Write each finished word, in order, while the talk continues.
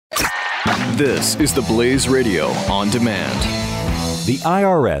This is the Blaze Radio on demand. The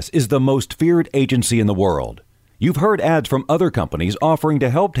IRS is the most feared agency in the world. You've heard ads from other companies offering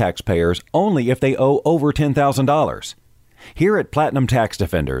to help taxpayers only if they owe over $10,000. Here at Platinum Tax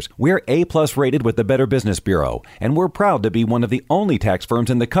Defenders, we're A-plus rated with the Better Business Bureau, and we're proud to be one of the only tax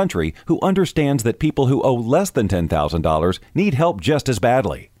firms in the country who understands that people who owe less than $10,000 need help just as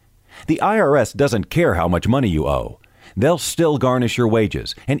badly. The IRS doesn't care how much money you owe. They'll still garnish your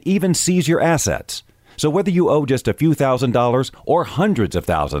wages and even seize your assets. So whether you owe just a few $1,000s or hundreds of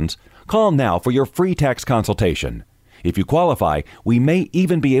thousands, call now for your free tax consultation. If you qualify, we may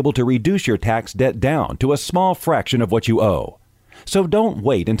even be able to reduce your tax debt down to a small fraction of what you owe. So don't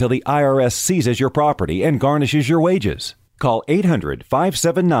wait until the IRS seizes your property and garnishes your wages. Call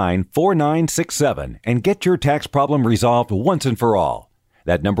 800-579-4967 and get your tax problem resolved once and for all.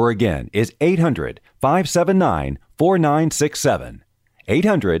 That number again is 800-579-4967.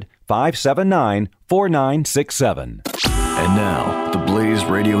 800-579-4967. And now, the Blaze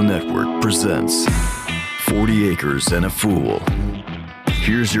Radio Network presents 40 Acres and a Fool.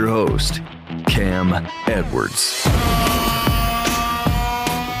 Here's your host, Cam Edwards.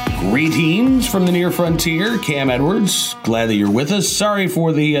 Greetings from the near frontier, Cam Edwards. Glad that you're with us. Sorry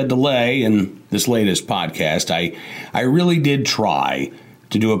for the delay in this latest podcast. I really did try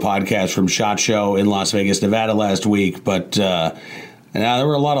to do a podcast from SHOT Show in Las Vegas, Nevada last week, but now there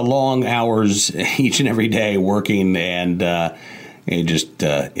were a lot of long hours each and every day working, and it just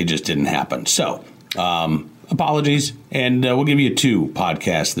didn't happen. So apologies, and we'll give you 2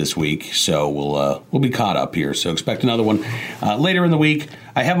 podcasts this week, so we'll be caught up here. So expect another one later in the week.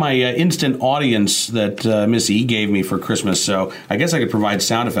 I have my instant audience that Miss E gave me for Christmas, so I guess I could provide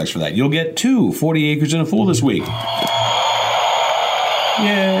sound effects for that. You'll get 2 40 Acres and a Fool this week.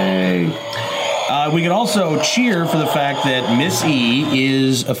 Yay! We can also cheer for the fact that Miss E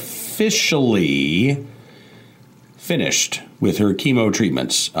is officially finished with her chemo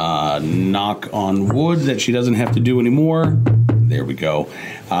treatments. Knock on wood that she doesn't have to do anymore. There we go.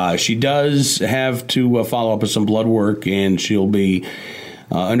 She does have to follow up with some blood work, and she'll be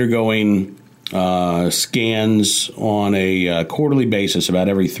undergoing scans on a quarterly basis about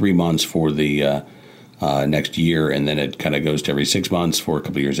every 3 months for the next year, and then it kind of goes to every 6 months for a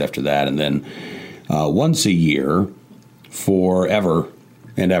couple of years after that, and then once a year forever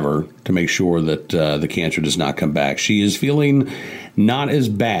and ever to make sure that the cancer does not come back. She is feeling not as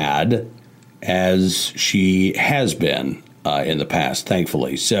bad as she has been in the past,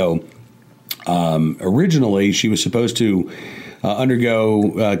 thankfully. So originally she was supposed to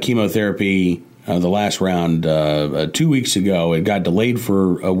undergo chemotherapy the last round 2 weeks ago. It got delayed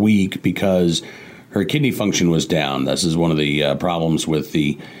for a week because her kidney function was down. This is one of the problems with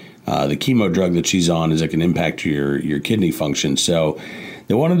the chemo drug that she's on, is it can impact your kidney function. So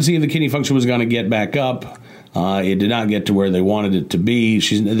they wanted to see if the kidney function was going to get back up. It did not get to where they wanted it to be.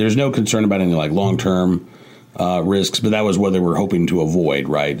 There's no concern about any like long-term risks, but that was what they were hoping to avoid,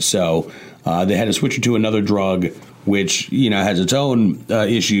 right? So they had to switch her to another drug, which has its own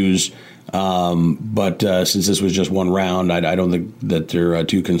issues. But since this was just one round, I don't think that they're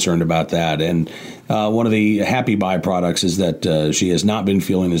too concerned about that. And one of the happy byproducts is that she has not been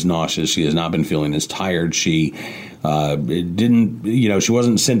feeling as nauseous. She has not been feeling as tired. She she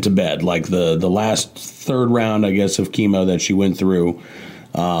wasn't sent to bed like the last third round, I guess, of chemo that she went through.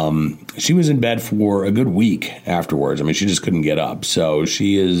 She was in bed for a good week afterwards. I mean, she just couldn't get up. So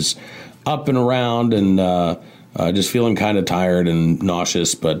she is up and around and just feeling kind of tired and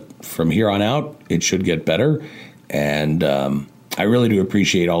nauseous, but from here on out, it should get better. And I really do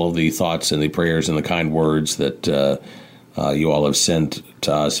appreciate all of the thoughts and the prayers and the kind words that you all have sent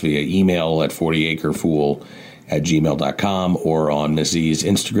to us via email at 40acrefool@gmail.com or on Miss E's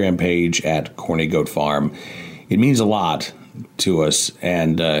Instagram page at Corny Goat Farm. It means a lot to us,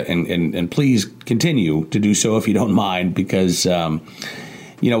 and please continue to do so if you don't mind, because while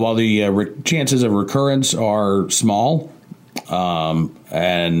the chances of recurrence are small,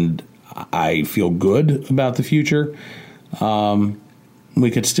 and I feel good about the future,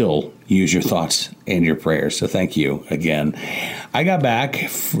 we could still use your thoughts and your prayers. So thank you again. I got back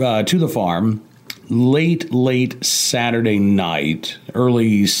to the farm late Saturday night,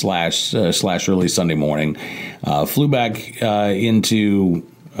 early Sunday morning. Flew back into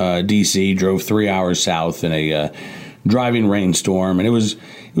D.C., drove 3 hours south in a driving rainstorm, and it was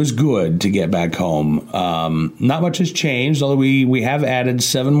good to get back home. Not much has changed, although we have added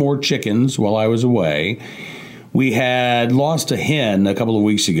 7 more chickens while I was away. We had lost a hen a couple of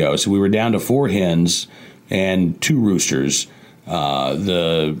weeks ago, so we were down to 4 hens and 2 roosters.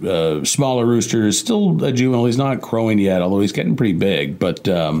 The smaller rooster is still a juvenile. He's not crowing yet, although he's getting pretty big. But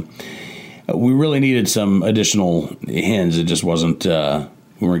we really needed some additional hens. It just wasn't,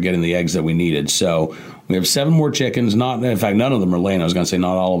 we weren't getting the eggs that we needed. So we have 7 more chickens. In fact, none of them are laying. I was going to say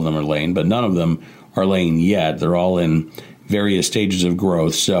not all of them are laying, but none of them are laying yet. They're all in various stages of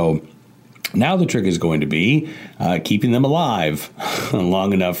growth. So now the trick is going to be keeping them alive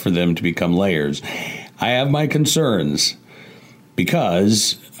long enough for them to become layers. I have my concerns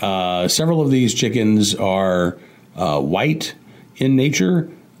because several of these chickens are white in nature.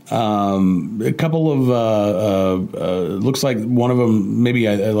 A couple of looks like one of them maybe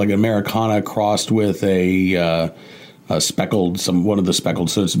like an Americana crossed with a speckled, one of the speckled.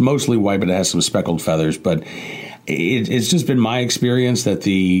 So it's mostly white, but it has some speckled feathers. But it's just been my experience that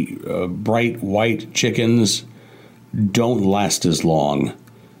the bright white chickens don't last as long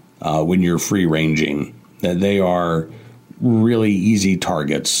when you're free ranging. That they are really easy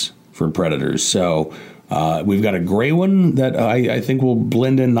targets for predators. So we've got a gray one that I think will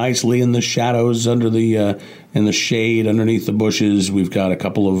blend in nicely in the shadows under in the shade underneath the bushes. We've got a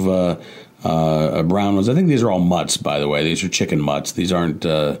couple of brown ones. I think these are all mutts, by the way. These are chicken mutts. These aren't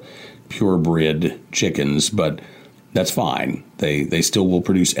purebred chickens, but that's fine. They still will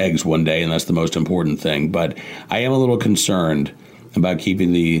produce eggs one day, and that's the most important thing. But I am a little concerned about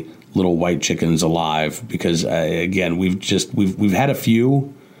keeping the little white chickens alive because, again, we've had a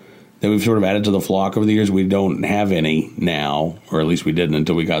few that we've sort of added to the flock over the years. We don't have any now, or at least we didn't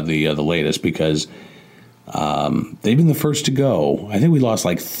until we got the latest, because they've been the first to go. I think we lost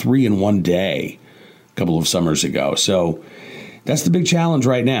like 3 in one day a couple of summers ago. So that's the big challenge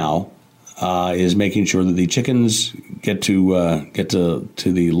right now, is making sure that the chickens get to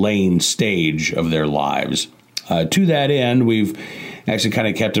the laying stage of their lives. To that end, we've actually kind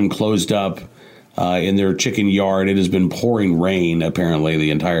of kept them closed up in their chicken yard. It has been pouring rain, apparently,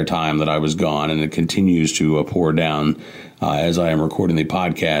 the entire time that I was gone, and it continues to pour down as I am recording the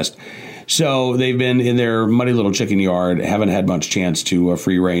podcast. So they've been in their muddy little chicken yard, haven't had much chance to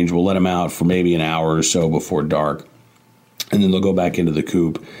free range. We'll let them out for maybe an hour or so before dark, and then they'll go back into the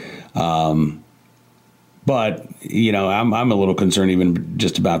coop. But, you know, I'm a little concerned even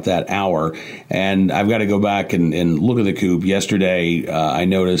just about that hour. And I've got to go back and look at the coop. Yesterday, I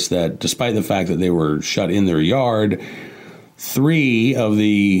noticed that despite the fact that they were shut in their yard, 3 of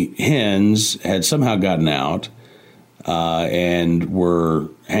the hens had somehow gotten out and were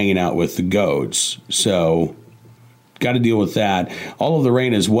hanging out with the goats. So got to deal with that. All of the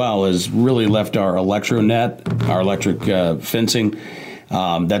rain as well has really left our electronet, our electric fencing.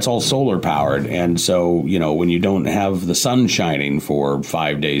 That's all solar powered. And so, you know, when you don't have the sun shining for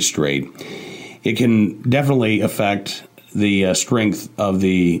 5 days straight, it can definitely affect the strength of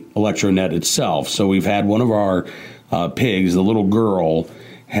the electronet itself. So we've had one of our pigs, the little girl,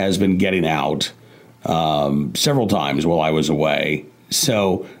 has been getting out several times while I was away.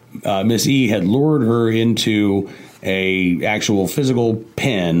 So Miss E had lured her into a actual physical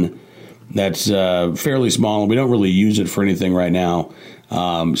pen that's fairly small. We don't really use it for anything right now.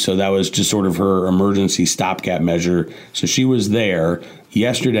 So that was just sort of her emergency stopgap measure. So she was there.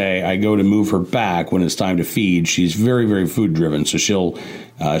 Yesterday, I go to move her back when it's time to feed. She's very, very food driven. So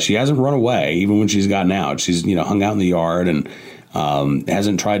she hasn't run away even when she's gotten out. She's, you know, hung out in the yard and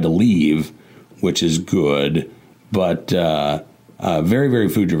hasn't tried to leave, which is good, but very, very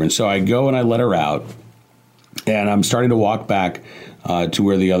food driven. So I go and I let her out, and I'm starting to walk back to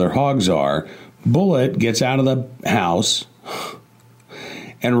where the other hogs are. Bullet gets out of the house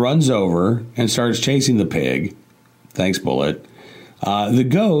and runs over and starts chasing the pig. Thanks, Bullet. The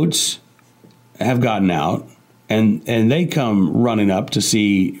goats have gotten out, and they come running up to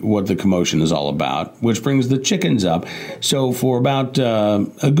see what the commotion is all about, which brings the chickens up. So for about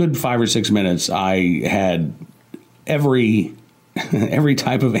a good 5 or 6 minutes, I had every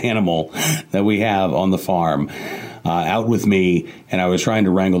type of animal that we have on the farm out with me, and I was trying to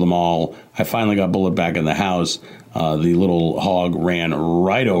wrangle them all. I finally got Bullet back in the house. The little hog ran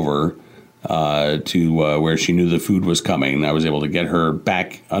right over to where she knew the food was coming. I was able to get her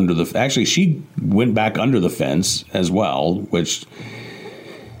back under the... Actually, she went back under the fence as well, which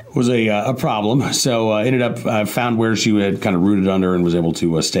was a problem. So ended up, found where she had kind of rooted under and was able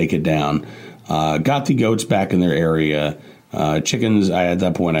to stake it down. Got the goats back in their area. Chickens, at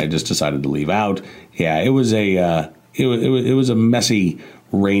that point, I just decided to leave out. Yeah, it was a messy,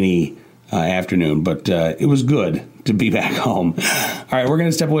 rainy afternoon, but it was good to be back home. All right, we're going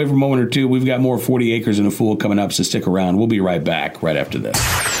to step away for a moment or two. We've got more 40 Acres and a Fool coming up, so stick around. We'll be right back right after this.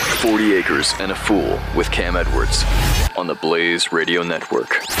 40 Acres and a Fool with Cam Edwards on the Blaze Radio Network.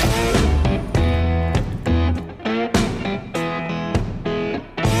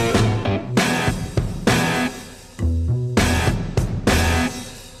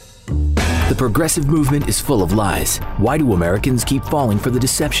 The progressive movement is full of lies. Why do Americans keep falling for the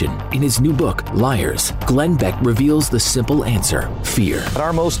deception? In his new book, Liars, Glenn Beck reveals the simple answer: fear. At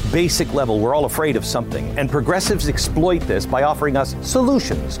our most basic level, we're all afraid of something, and progressives exploit this by offering us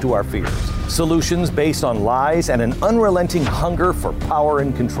solutions to our fears. Solutions based on lies and an unrelenting hunger for power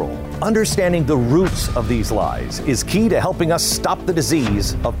and control. Understanding the roots of these lies is key to helping us stop the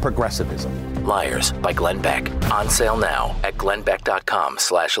disease of progressivism. Liars by Glenn Beck. On sale now at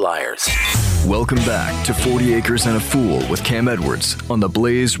glennbeck.com/liars. Welcome back to 40 Acres and a Fool with Cam Edwards on the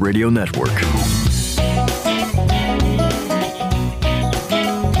Blaze Radio Network.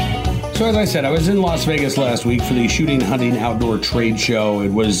 So as I said, I was in Las Vegas last week for the Shooting Hunting Outdoor Trade Show.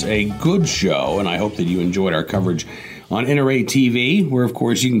 It was a good show, and I hope that you enjoyed our coverage on NRA TV, where, of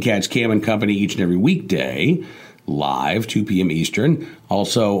course, you can catch Cam and Company each and every weekday, live, 2 p.m. Eastern.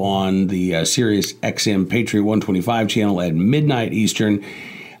 Also on the Sirius XM Patriot 125 channel at midnight Eastern.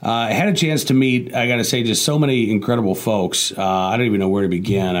 I had a chance to meet, I got to say, just so many incredible folks. I don't even know where to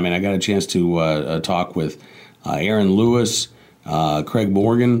begin. I mean, I got a chance to talk with Aaron Lewis, Craig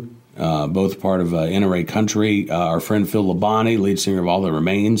Morgan, both part of NRA Country. Our friend Phil Labonte, lead singer of All That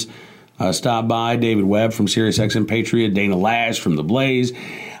Remains, stopped by. David Webb from Sirius XM Patriot. Dana Lash from The Blaze.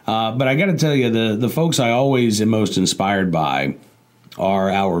 But I got to tell you, the folks I always am most inspired by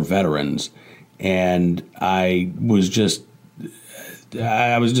are our veterans. And I was just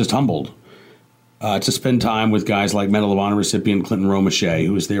humbled to spend time with guys like Medal of Honor recipient Clinton Romesha,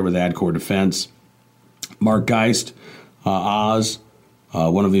 who was there with AdCorps Defense. Mark Geist, Oz,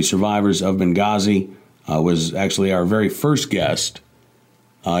 one of the survivors of Benghazi, was actually our very first guest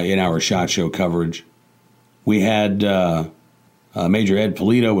in our SHOT Show coverage. We had Major Ed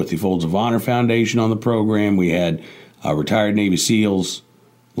Polito with the Folds of Honor Foundation on the program. We had retired Navy SEALs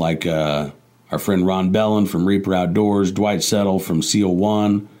like our friend Ron Bellin from Reaper Outdoors, Dwight Settle from SEAL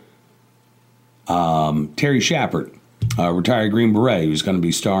 1, Terry Shepard, retired Green Beret, who's going to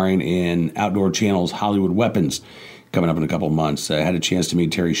be starring in Outdoor Channel's Hollywood Weapons coming up in a couple of months. I had a chance to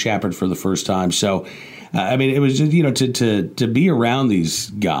meet Terry Shepard for the first time. So, I mean, it was just, to be around these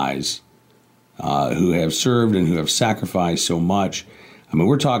guys who have served and who have sacrificed so much. I mean,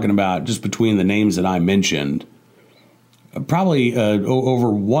 we're talking about, just between the names that I mentioned, probably over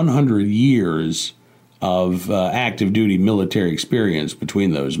 100 years of active duty military experience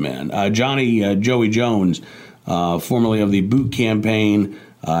between those men. Joey Jones, formerly of the Boot Campaign,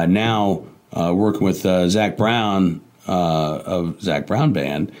 now working with Zach Brown of Zach Brown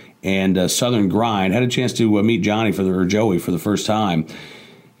Band and Southern Grind. Had a chance to meet Joey for the first time.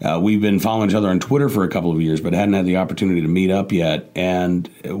 We've been following each other on Twitter for a couple of years, but hadn't had the opportunity to meet up yet. And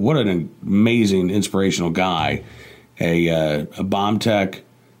what an amazing, inspirational guy. A bomb tech,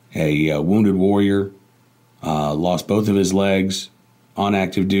 a wounded warrior, lost both of his legs on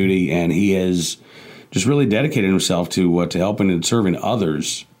active duty, and he has just really dedicated himself to helping and serving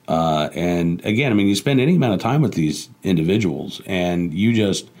others. And again, I mean, you spend any amount of time with these individuals, and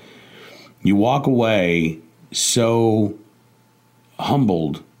you walk away so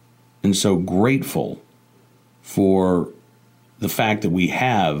humbled and so grateful for the fact that we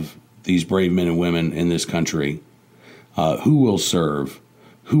have these brave men and women in this country who will serve,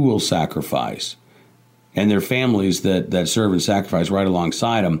 who will sacrifice, and their families that serve and sacrifice right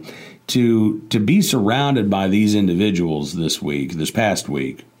alongside them. To be surrounded by these individuals this past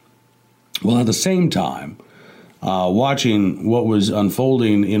week, while at the same time watching what was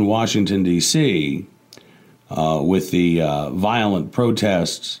unfolding in Washington, D.C., with the violent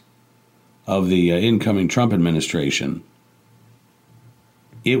protests of the incoming Trump administration,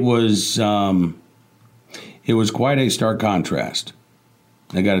 it was quite a stark contrast,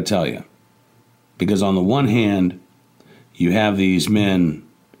 I got to tell you. Because on the one hand, you have these men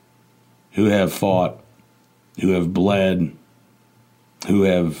who have fought, who have bled, who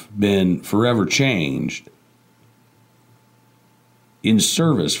have been forever changed in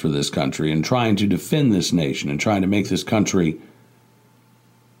service for this country and trying to defend this nation and trying to make this country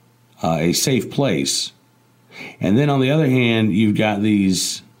a safe place. And then on the other hand, you've got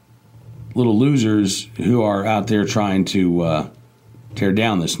these little losers who are out there trying to tear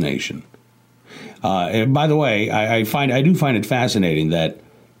down this nation. And by the way, I do find it fascinating that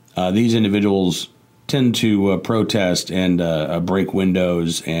these individuals tend to protest and break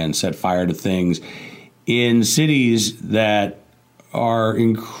windows and set fire to things in cities that are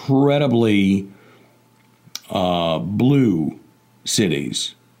incredibly blue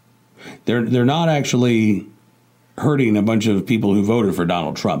cities. They're not actually hurting a bunch of people who voted for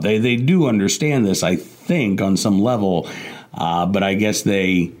Donald Trump. They do understand this, I think, on some level, but I guess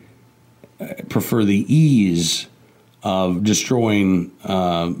they prefer the ease of destroying,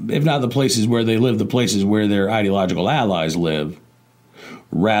 if not the places where they live, the places where their ideological allies live,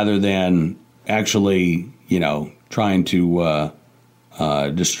 rather than actually, trying to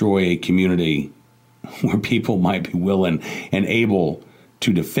destroy a community where people might be willing and able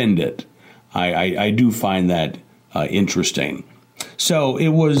to defend it. I do find that interesting. So it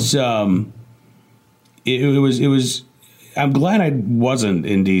was. It was. I'm glad I wasn't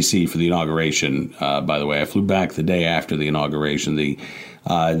in D.C. for the inauguration. By the way, I flew back the day after the inauguration, the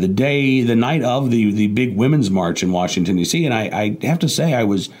night of the big women's march in Washington D.C. And I have to say I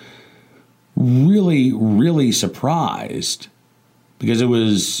was really, really surprised because it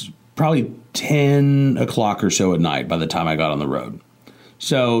was probably 10 o'clock or so at night by the time I got on the road.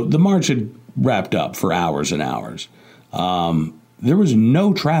 So the march had wrapped up for hours and hours. There was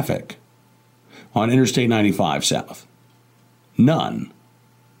no traffic on Interstate 95 South. None.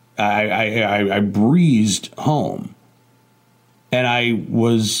 I breezed home, and I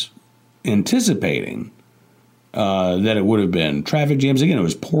was anticipating that it would have been traffic jams again. It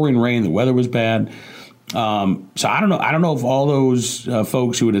was pouring rain. The weather was bad. So I don't know. I don't know if all those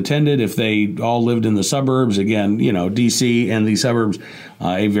folks who had attended, if they all lived in the suburbs. Again, D.C. and the suburbs,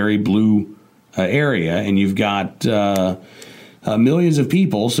 a very blue area, and you've got millions of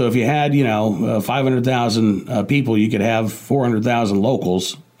people. So if you had, 500,000 people, you could have 400,000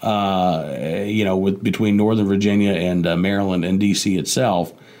 locals, with between Northern Virginia and Maryland and D.C.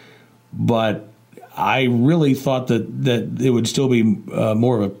 itself. But I really thought that it would still be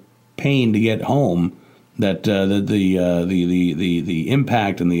more of a pain to get home. That the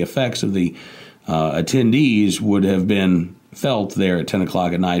impact and the effects of the attendees would have been felt there at 10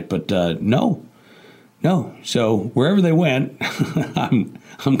 o'clock at night, but no. So wherever they went,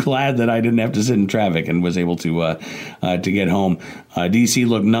 I'm glad that I didn't have to sit in traffic and was able to get home. D.C.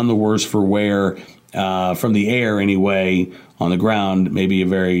 looked none the worse for wear from the air anyway. On the ground, maybe a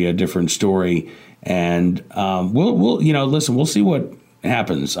very different story. And we'll listen. We'll see what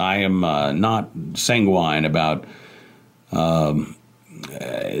happens. I am not sanguine about the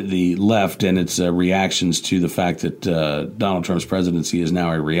left and its reactions to the fact that Donald Trump's presidency is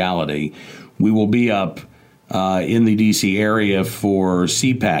now a reality. We will be up in the D.C. area for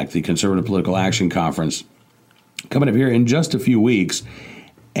CPAC, the Conservative Political Action Conference, coming up here in just a few weeks.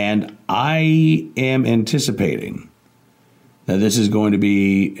 And I am anticipating that this is going to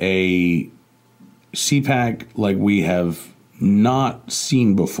be a CPAC like we have not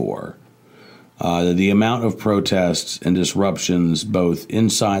seen before. The amount of protests and disruptions, both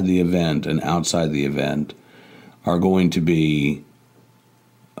inside the event and outside the event, are going to be.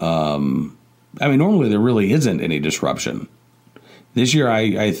 Normally there really isn't any disruption. This year,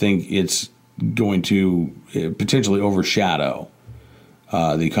 I think it's going to potentially overshadow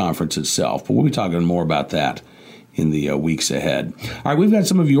the conference itself. But we'll be talking more about that in the weeks ahead. All right, we've got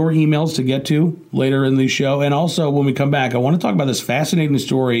some of your emails to get to later in the show. And also, when we come back, I want to talk about this fascinating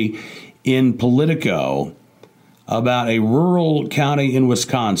story in Politico about a rural county in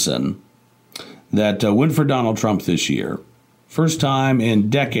Wisconsin that went for Donald Trump this year. First time in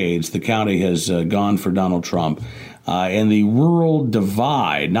decades the county has gone for Donald Trump. And the rural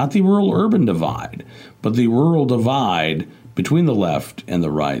divide, not the rural-urban divide, but the rural divide between the left and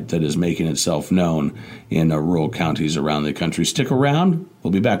the right that is making itself known in rural counties around the country. Stick around.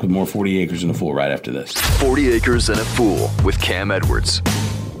 We'll be back with more 40 Acres and a Fool right after this. 40 Acres and a Fool with Cam Edwards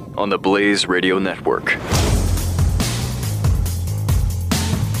on the Blaze Radio Network.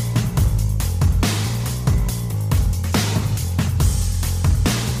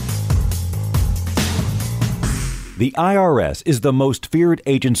 The IRS is the most feared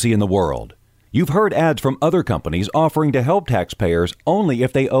agency in the world. You've heard ads from other companies offering to help taxpayers only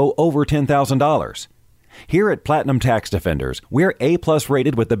if they owe over $10,000. Here at Platinum Tax Defenders, we're A+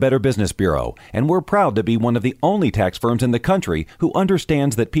 rated with the Better Business Bureau, and we're proud to be one of the only tax firms in the country who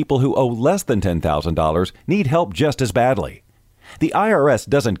understands that people who owe less than $10,000 need help just as badly. The IRS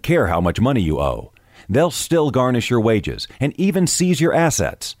doesn't care how much money you owe. They'll still garnish your wages and even seize your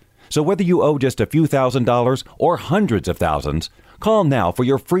assets. So whether you owe just a few $1,000s or hundreds of thousands, call now for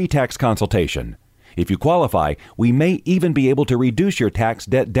your free tax consultation. If you qualify, we may even be able to reduce your tax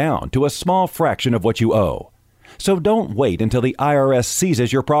debt down to a small fraction of what you owe. So don't wait until the IRS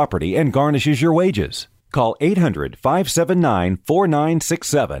seizes your property and garnishes your wages. Call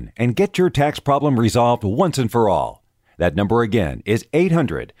 800-579-4967 and get your tax problem resolved once and for all. That number again is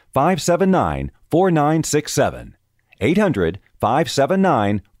 800-579-4967.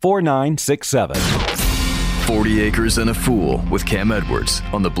 800-579-4967. 40 Acres and a Fool with Cam Edwards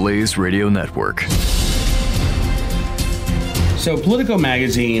on the Blaze Radio Network. So Politico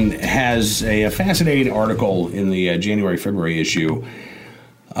magazine has a fascinating article in the January-February issue.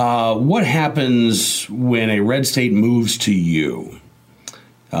 What happens when a red state moves to you?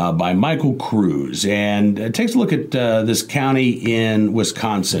 By Michael Cruz. And it takes a look at this county in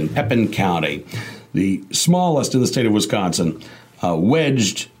Wisconsin, Pepin County, the smallest in the state of Wisconsin,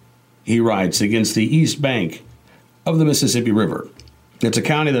 wedged, he writes, against the east bank of the Mississippi River. It's a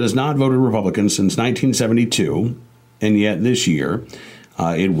county that has not voted Republican since 1972, and yet this year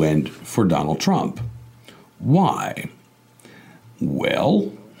it went for Donald Trump. Why?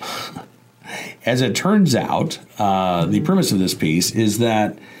 Well, as it turns out, the premise of this piece is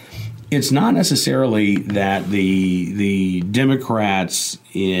that it's not necessarily that the Democrats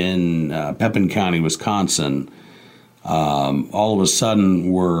in Pepin County, Wisconsin, all of a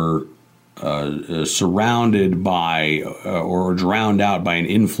sudden were surrounded by or drowned out by an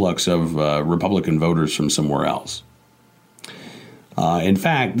influx of Republican voters from somewhere else. In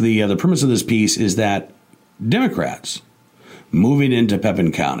fact, the premise of this piece is that Democrats moving into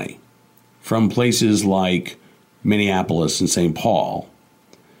Pepin County from places like Minneapolis and St. Paul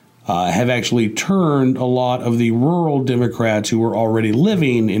have actually turned a lot of the rural Democrats who were already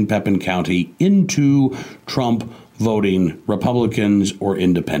living in Pepin County into Trump-voting Republicans or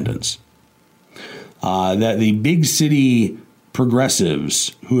independents. That the big city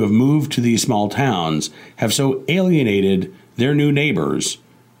progressives who have moved to these small towns have so alienated their new neighbors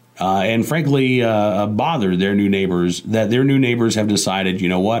and frankly bothered their new neighbors that their new neighbors have decided, you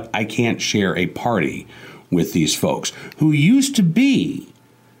know what, I can't share a party with these folks who used to be,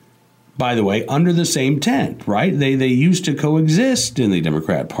 by the way, under the same tent, right? They used to coexist in the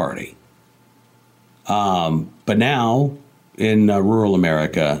Democrat Party. But now in rural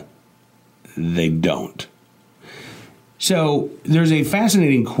America, they don't. So there's a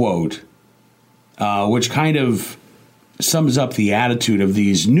fascinating quote which kind of sums up the attitude of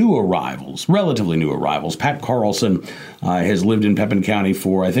these new arrivals, relatively new arrivals. Pat Carlson has lived in Pepin County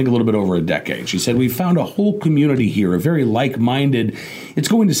for, I think, a little bit over a decade. She said, "We found a whole community here, a very like-minded, it's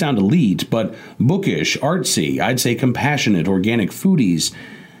going to sound elite, but bookish, artsy, I'd say compassionate, organic foodies,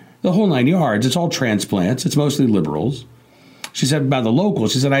 the whole 9 yards. It's all transplants. It's mostly liberals." She said about the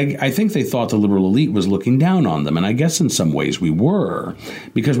locals, she said, I think they thought the liberal elite was looking down on them, and I guess in some ways we were,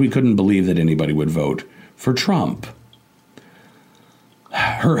 because we couldn't believe that anybody would vote for Trump.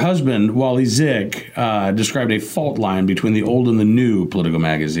 Her husband, Wally Zick, described a fault line between the old and the new, Politico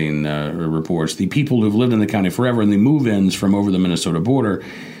magazine reports. The people who've lived in the county forever and the move-ins from over the Minnesota border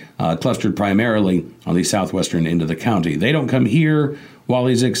clustered primarily on the southwestern end of the county. They don't come here,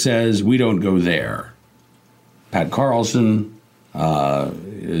 Wally Zick says. We don't go there. Pat Carlson,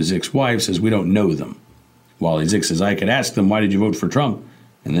 Zick's wife, says we don't know them. Wally Zick says, I could ask them, why did you vote for Trump?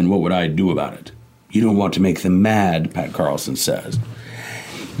 And then what would I do about it? You don't want to make them mad, Pat Carlson says.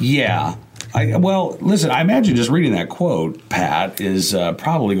 Yeah. Well, listen, I imagine just reading that quote, Pat, is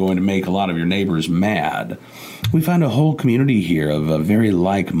probably going to make a lot of your neighbors mad. We found a whole community here of very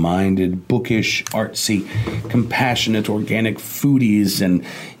like-minded, bookish, artsy, compassionate, organic foodies. And,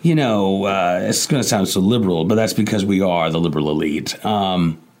 you know, it's going to sound so liberal, but that's because we are the liberal elite.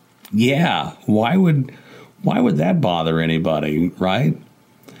 Yeah, why would that bother anybody, right?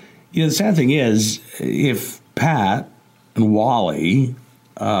 You know, the sad thing is, if Pat and Wally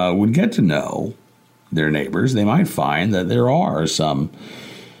would get to know their neighbors, they might find that there are some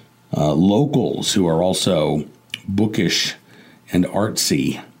locals who are also bookish and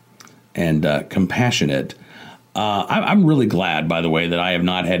artsy and compassionate. I'm really glad, by the way, that I have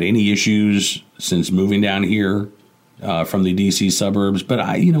not had any issues since moving down here from the D.C. suburbs.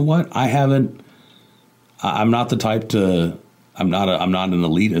 But you know what? I haven't. I'm not the type to. I'm not an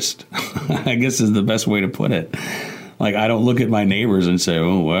elitist. I guess is the best way to put it. Like, I don't look at my neighbors and say,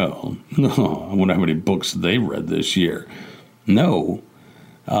 oh, well, I wonder how many books they've read this year. No.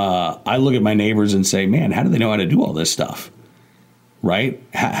 I look at my neighbors and say, man, how do they know how to do all this stuff? Right?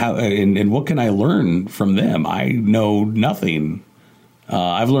 And what can I learn from them? I know nothing.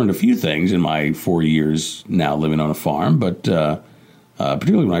 I've learned a few things in my 4 years now living on a farm, but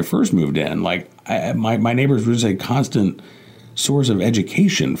particularly when I first moved in, like my neighbors were just a constant source of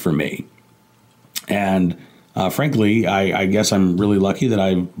education for me. And frankly, I guess I'm really lucky that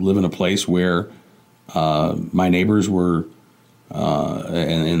I live in a place where my neighbors were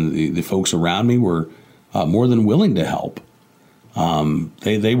and the folks around me were more than willing to help.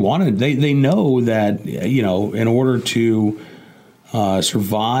 They know that, you know, in order to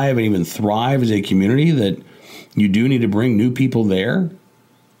survive and even thrive as a community, that you do need to bring new people there.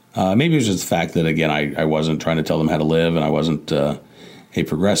 Maybe it's just the fact that, again, I wasn't trying to tell them how to live, and I wasn't a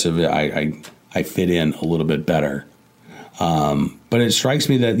progressive. I fit in a little bit better. But it strikes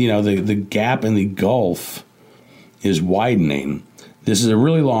me that, the gap in the gulf is widening. This is a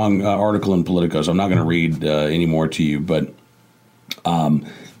really long article in Politico, so I'm not going to read any more to you, but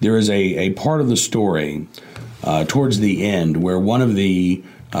there is a part of the story towards the end where one of the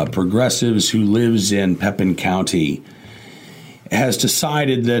progressives who lives in Pepin County has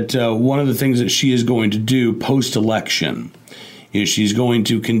decided that one of the things that she is going to do post-election is she's going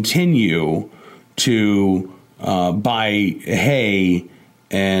to continue to buy hay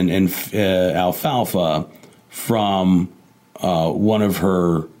and alfalfa from one of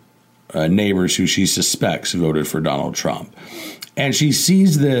her neighbors who she suspects voted for Donald Trump. And she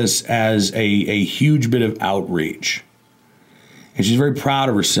sees this as a huge bit of outreach. And she's very proud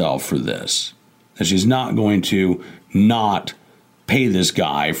of herself for this, that she's not going to not pay this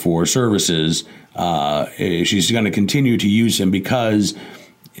guy for services. She's going to continue to use him because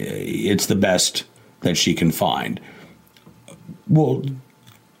it's the best that she can find. Well,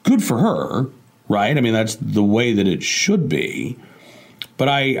 good for her, right? I mean, that's the way that it should be. But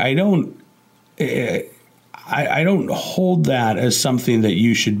I don't hold that as something that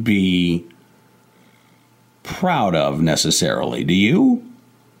you should be proud of necessarily. Do you?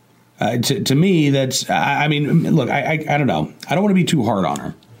 To me, that's, look, I don't know. I don't want to be too hard on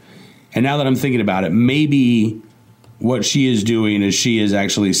her. And now that I'm thinking about it, maybe what she is doing is she is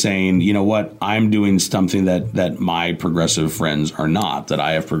actually saying, you know what, I'm doing something that my progressive friends are not, that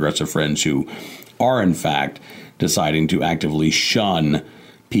I have progressive friends who are, in fact, deciding to actively shun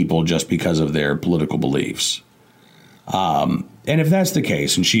people just because of their political beliefs. And if that's the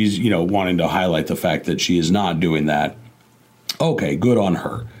case, and she's, wanting to highlight the fact that she is not doing that, okay, good on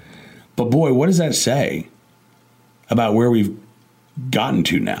her. But boy, what does that say about where we've gotten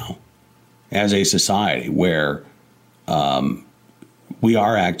to now as a society where we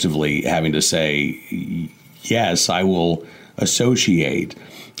are actively having to say, yes, I will associate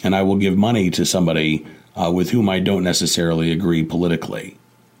and I will give money to somebody with whom I don't necessarily agree politically.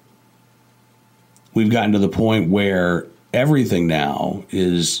 We've gotten to the point where everything now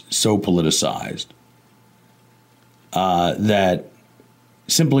is so politicized that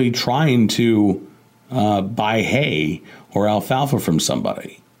simply trying to buy hay or alfalfa from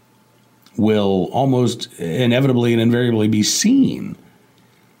somebody will almost inevitably and invariably be seen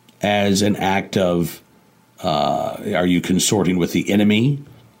as an act of, are you consorting with the enemy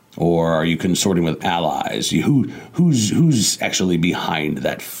or are you consorting with allies? Who's actually behind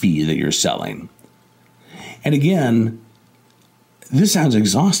that fee that you're selling? And again, this sounds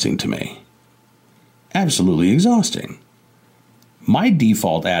exhausting to me. Absolutely exhausting. My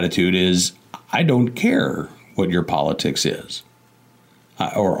default attitude is I don't care what your politics is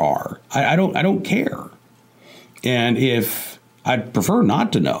or are. I don't care. And if I'd prefer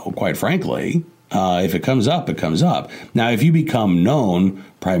not to know, quite frankly, if it comes up, it comes up. Now, if you become known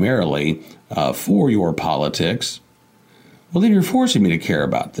primarily for your politics, well, then you're forcing me to care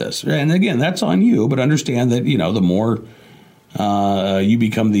about this. And again, that's on you. But understand that, the more you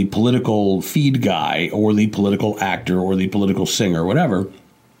become the political feed guy or the political actor or the political singer, whatever,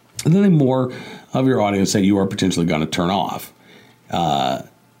 then the more of your audience that you are potentially going to turn off.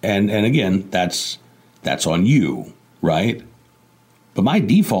 And again, that's on you, right? But my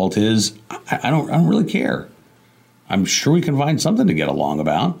default is I don't really care. I'm sure we can find something to get along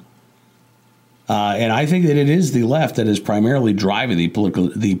about. And I think that it is the left that is primarily driving the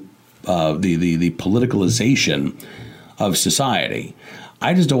politicalization of society.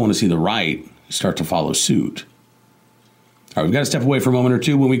 I just don't want to see the right start to follow suit. All right, we've got to step away for a moment or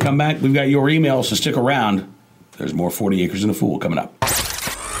two. When we come back, we've got your email, so stick around. There's more 40 Acres and a Fool coming up.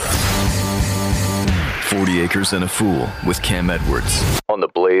 40 Acres and a Fool with Cam Edwards on the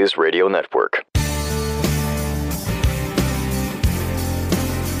Blaze Radio Network.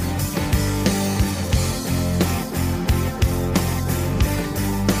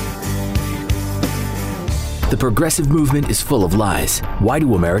 The progressive movement is full of lies. Why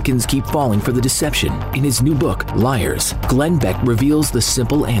do Americans keep falling for the deception? In his new book, Liars, Glenn Beck reveals the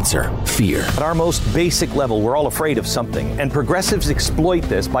simple answer: fear. At our most basic level, we're all afraid of something, and progressives exploit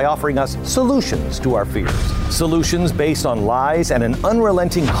this by offering us solutions to our fears. Solutions based on lies and an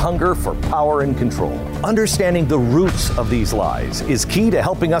unrelenting hunger for power and control. Understanding the roots of these lies is key to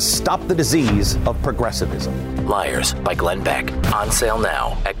helping us stop the disease of progressivism. Liars by Glenn Beck. On sale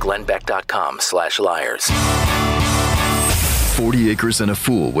now at glennbeck.com/liars. 40 Acres and a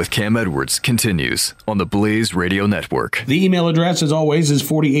Fool with Cam Edwards continues on the Blaze Radio Network. The email address, as always, is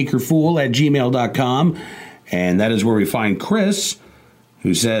 40acrefool@gmail.com. And that is where we find Chris,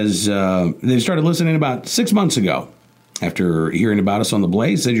 who says they started listening about 6 months ago. After hearing about us on The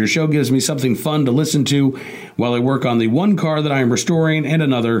Blaze, said your show gives me something fun to listen to while I work on the one car that I am restoring and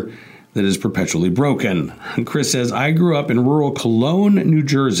another that is perpetually broken. Chris says, I grew up in rural Cologne, New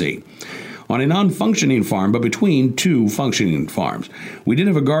Jersey, on a non-functioning farm, but between two functioning farms. We did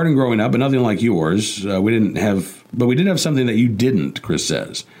have a garden growing up, but nothing like yours. We did have something that you didn't, Chris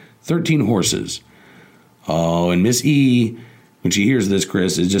says. 13 horses. Oh, and Miss E, when she hears this,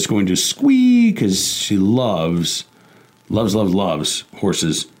 Chris, is just going to squeak because she loves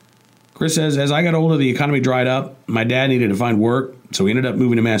horses. Chris says, as I got older, the economy dried up. My dad needed to find work, so we ended up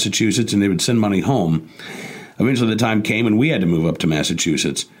moving to Massachusetts, and they would send money home. Eventually, the time came, and we had to move up to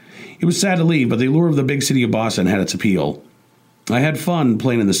Massachusetts. It was sad to leave, but the allure of the big city of Boston had its appeal. I had fun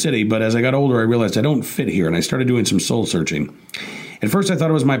playing in the city, but as I got older, I realized I don't fit here, and I started doing some soul searching. At first, I thought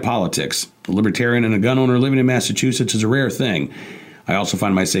it was my politics. A libertarian and a gun owner living in Massachusetts is a rare thing. I also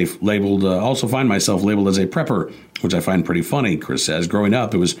find myself labeled as a prepper, which I find pretty funny, Chris says. Growing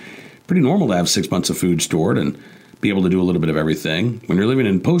up, it was pretty normal to have 6 months of food stored and be able to do a little bit of everything. When you're living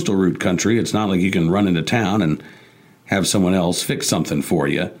in postal route country, it's not like you can run into town and have someone else fix something for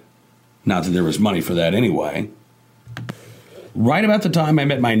you. Not that there was money for that anyway. Right about the time I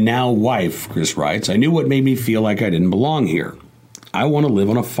met my now wife, Chris writes, I knew what made me feel like I didn't belong here. I want to live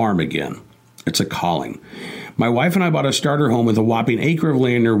on a farm again. It's a calling. My wife and I bought a starter home with a whopping acre of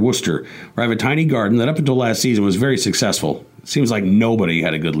land near Worcester, where I have a tiny garden that up until last season was very successful. It seems like nobody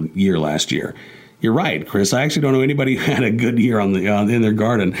had a good year last year. You're right, Chris. I actually don't know anybody who had a good year in their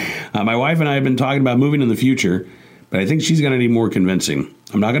garden. My wife and I have been talking about moving in the future, but I think she's going to need more convincing.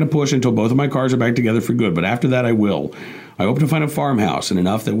 I'm not going to push until both of my cars are back together for good, but after that I will. I hope to find a farmhouse and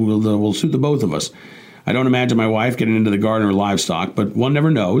enough that will suit the both of us. I don't imagine my wife getting into the garden or livestock, but one never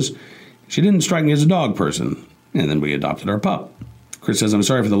knows. She didn't strike me as a dog person, and then we adopted our pup. Chris says, I'm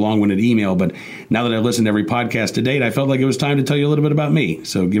sorry for the long-winded email, but now that I've listened to every podcast to date, I felt like it was time to tell you a little bit about me.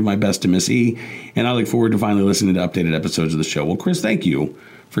 So give my best to Miss E, and I look forward to finally listening to updated episodes of the show. Well, Chris, thank you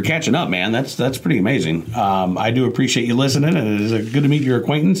for catching up, man. That's pretty amazing. I do appreciate you listening, and it is good to meet your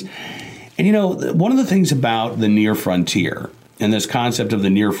acquaintance. And, you know, one of the things about the near frontier and this concept of the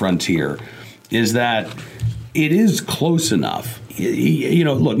near frontier is that it is close enough. You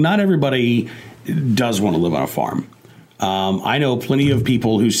know, look, not everybody does want to live on a farm. I know plenty of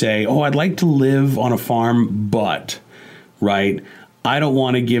people who say, oh, I'd like to live on a farm, but, right, I don't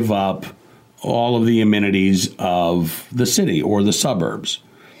want to give up all of the amenities of the city or the suburbs.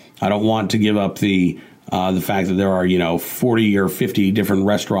 I don't want to give up the fact that there are, 40 or 50 different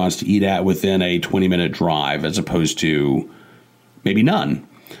restaurants to eat at within a 20-minute drive as opposed to maybe none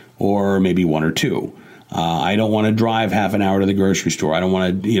or maybe one or two. I don't want to drive half an hour to the grocery store. I don't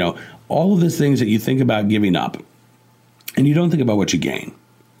want to, all of the things that you think about giving up. And you don't think about what you gain.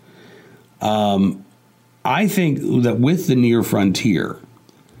 I think that with the near frontier,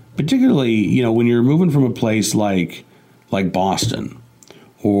 particularly, when you're moving from a place like Boston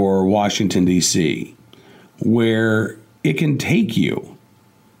or Washington, D.C., where it can take you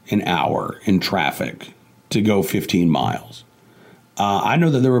an hour in traffic to go 15 miles. I know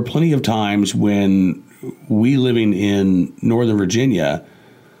that there were plenty of times when we living in Northern Virginia,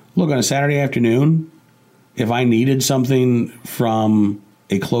 look, on a Saturday afternoon, if I needed something from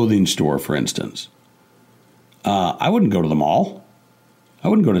a clothing store, for instance, I wouldn't go to the mall. I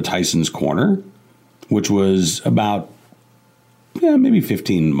wouldn't go to Tyson's Corner, which was about, maybe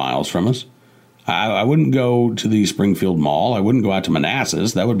 15 miles from us. I wouldn't go to the Springfield Mall. I wouldn't go out to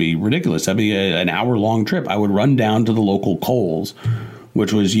Manassas. That would be ridiculous. That'd be an hour-long trip. I would run down to the local Kohl's,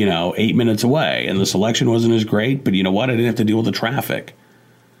 which was, 8 minutes away. And the selection wasn't as great, but you know what? I didn't have to deal with the traffic.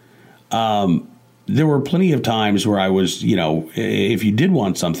 There were plenty of times where I was, if you did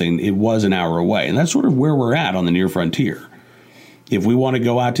want something, it was an hour away. And that's sort of where we're at on the near frontier. If we want to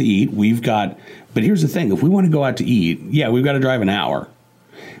go out to eat, but here's the thing. If we want to go out to eat, we've got to drive an hour.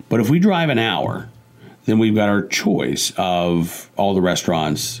 But if we drive an hour, then we've got our choice of all the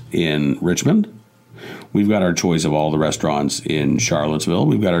restaurants in Richmond. We've got our choice of all the restaurants in Charlottesville.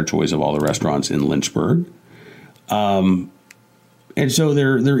 We've got our choice of all the restaurants in Lynchburg. And so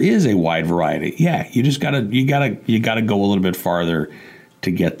there is a wide variety. Yeah, you just gotta go a little bit farther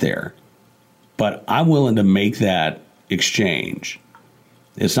to get there. But I'm willing to make that exchange.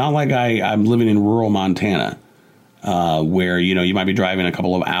 It's not like I'm living in rural Montana, where you might be driving a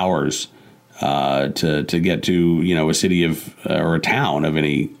couple of hours to get to a city or a town of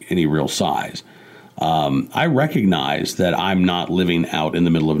any real size. I recognize that I'm not living out in the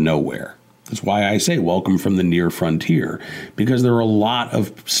middle of nowhere. That's why I say welcome from the near frontier, because there are a lot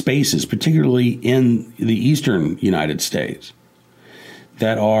of spaces, particularly in the eastern United States,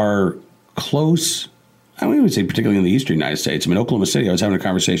 that are close I would say particularly in the eastern United States. I mean, Oklahoma City, I was having a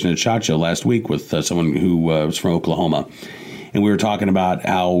conversation at SHOT Show last week with someone who was from Oklahoma. And we were talking about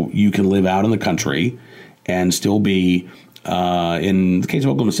how you can live out in the country and still be, in the case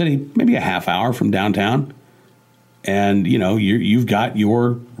of Oklahoma City, maybe a half hour from downtown. And, you know, you've got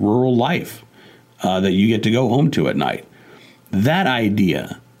your rural life that you get to go home to at night. That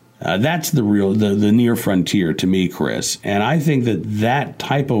idea, that's the real, the near frontier to me, Chris. And I think that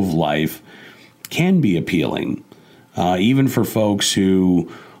type of life can be appealing, even for folks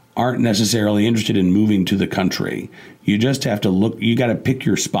who aren't necessarily interested in moving to the country. You just have to look, you got to pick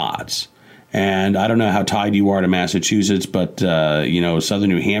your spots. And I don't know how tied you are to Massachusetts, but, you know, southern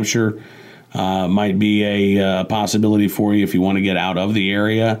New Hampshire might be a possibility for you if you want to get out of the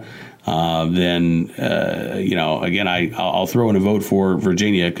area. Then, you know, again, I'll throw in a vote for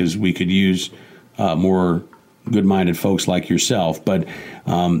Virginia because we could use more good-minded folks like yourself. But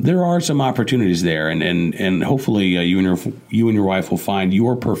there are some opportunities there, and hopefully you and your wife will find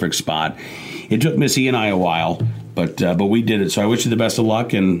your perfect spot. It took Missy and I a while, but we did it. So I wish you the best of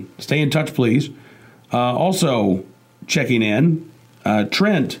luck, and stay in touch, please. Also checking in,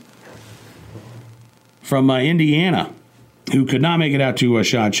 Trent from Indiana, who could not make it out to a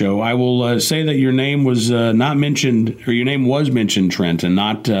SHOT Show. I will say that your name was not mentioned, or your name was mentioned, Trent, and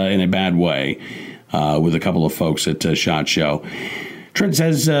not in a bad way, with a couple of folks at SHOT Show. Trent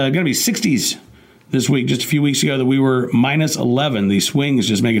says going to be 60s this week. Just a few weeks ago that we were minus 11. These swings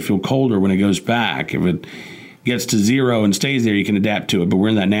just make it feel colder when it goes back. If it gets to 0 and stays there, you can adapt to it. But we're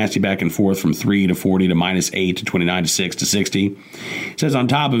in that nasty back and forth from 3 to 40 to minus 8 to 29 to 6 to 60. It says on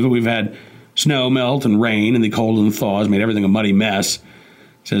top of it, we've had snow melt and rain, and the cold and the thaw has made everything a muddy mess.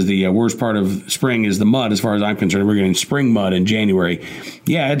 It says the worst part of spring is the mud. As far as I'm concerned, we're getting spring mud in January.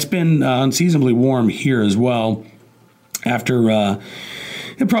 Yeah, it's been unseasonably warm here as well. After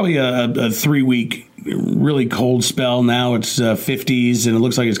probably a 3-week really cold spell, now it's 50s, and it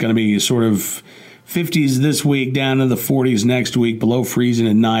looks like it's going to be sort of 50s this week, down to the 40s next week, below freezing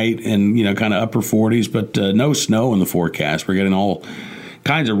at night, and, you know, kind of upper 40s, but no snow in the forecast. We're getting all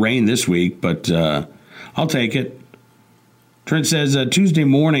kinds of rain this week, but I'll take it. Trent says Tuesday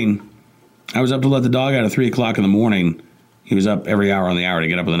morning, I was up to let the dog out at 3 o'clock in the morning. He was up every hour on the hour to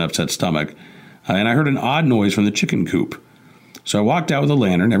get up with an upset stomach. And I heard an odd noise from the chicken coop. So I walked out with a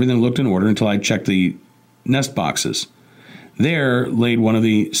lantern. Everything looked in order until I checked the nest boxes. There laid one of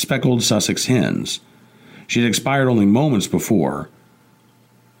the speckled Sussex hens. She had expired only moments before,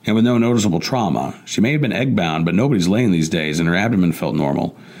 and with no noticeable trauma. She may have been egg-bound, but nobody's laying these days, and her abdomen felt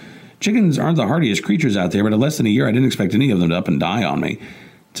normal. Chickens aren't the hardiest creatures out there, but in less than a year, I didn't expect any of them to up and die on me.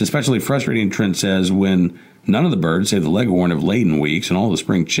 It's especially frustrating, Trent says, when none of the birds, save the leghorn, have laid in weeks, and all the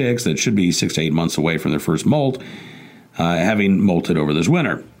spring chicks that should be 6 to 8 months away from their first molt, having molted over this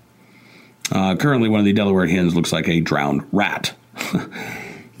winter. Currently, one of the Delaware hens looks like a drowned rat.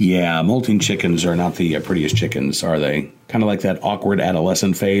 Yeah, molting chickens are not the prettiest chickens, are they? Kind of like that awkward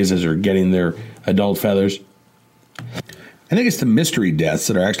adolescent phase as they're getting their adult feathers. I think it's the mystery deaths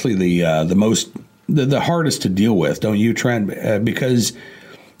that are actually the hardest to deal with, don't you, Trent? Because,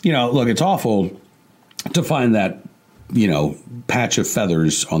 you know, look, it's awful to find that, you know, patch of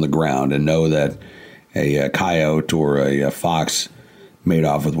feathers on the ground and know that a coyote or a fox made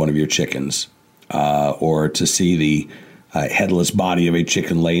off with one of your chickens, or to see the headless body of a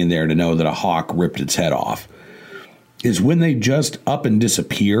chicken laying there to know that a hawk ripped its head off, is when they just up and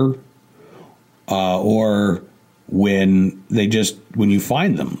disappear, or when you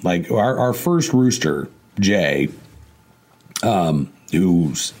find them. Like our first rooster, Jay,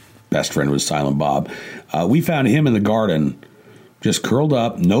 whose best friend was Silent Bob, we found him in the garden, just curled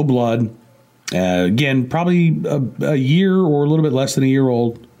up, no blood. Again, probably a year or a little bit less than a year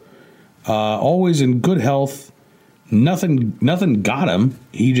old, always in good health. Nothing got him.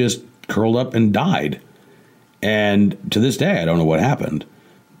 He just curled up and died. And to this day, I don't know what happened.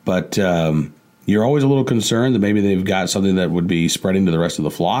 But you're always a little concerned that maybe they've got something that would be spreading to the rest of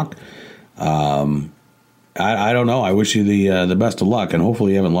the flock. I don't know. I wish you the best of luck, and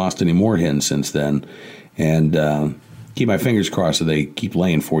hopefully you haven't lost any more hens since then. And keep my fingers crossed that they keep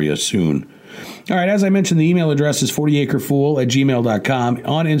laying for you soon. All right, as I mentioned, the email address is 40acrefool@gmail.com.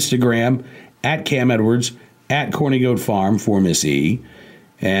 On Instagram, @Cam Edwards, @Corny Goat Farm for Miss E.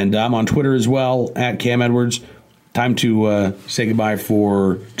 And I'm on Twitter as well, @Cam Edwards. Time to say goodbye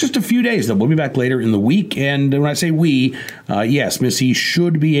for just a few days, though. We'll be back later in the week. And when I say we, yes, Miss E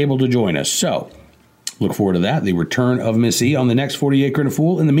should be able to join us. So look forward to that, the return of Miss E on the next 40 Acre and a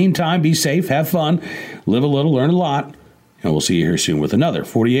Fool. In the meantime, be safe, have fun, live a little, learn a lot. And we'll see you here soon with another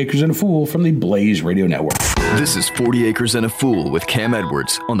 40 Acres and a Fool from the Blaze Radio Network. This is 40 Acres and a Fool with Cam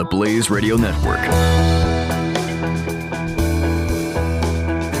Edwards on the Blaze Radio Network.